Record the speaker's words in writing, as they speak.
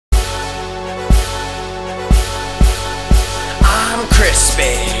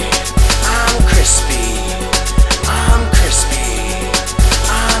crispy. I'm crispy. I'm crispy.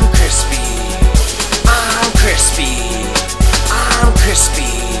 I'm crispy. I'm crispy. I'm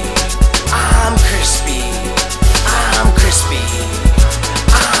crispy. I'm crispy. I'm crispy.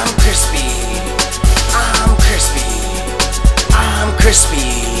 I'm crispy. I'm crispy. I'm crispy.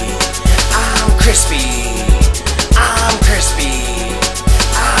 I'm crispy. I'm crispy.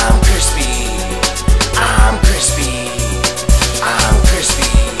 I'm crispy. I'm crispy. I'm crispy.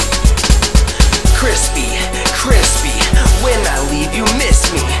 Crispy, crispy. When I leave, you miss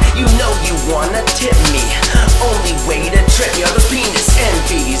me. You know you wanna tip me. Only way to trip me are those penis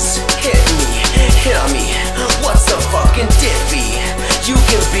envies. Hit me, hit on me. What's the fucking diffy? You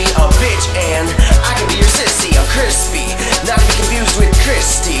can be a bitch and I can be your sissy. I'm crispy, not to be confused with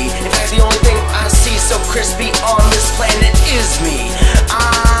Christy. In fact, the only thing I see so crispy on this planet is me.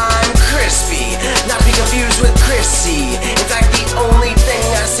 I'm crispy, not to be confused with Chrissy. In fact, the only thing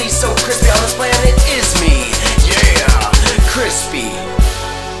I see so crispy on this planet is me. Yeah, crispy.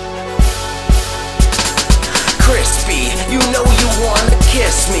 Crispy, you know you wanna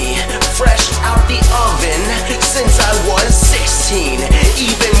kiss me. Fresh out the oven since I was 16.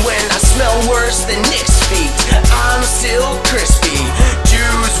 Even when I smell worse than Nick's feet, I'm still crispy.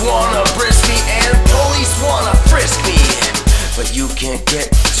 Jews wanna brisk me and police wanna frisk me, but you can't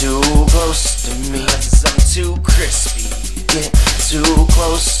get too close to me, 'cause I'm too crispy. Get too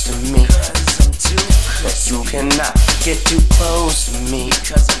close to me, 'cause I'm too crispy. But you cannot get too close to me,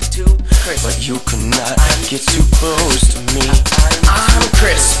 'cause I'm too crispy. But you cannot get too close to me. I'm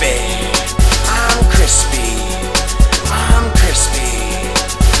crispy.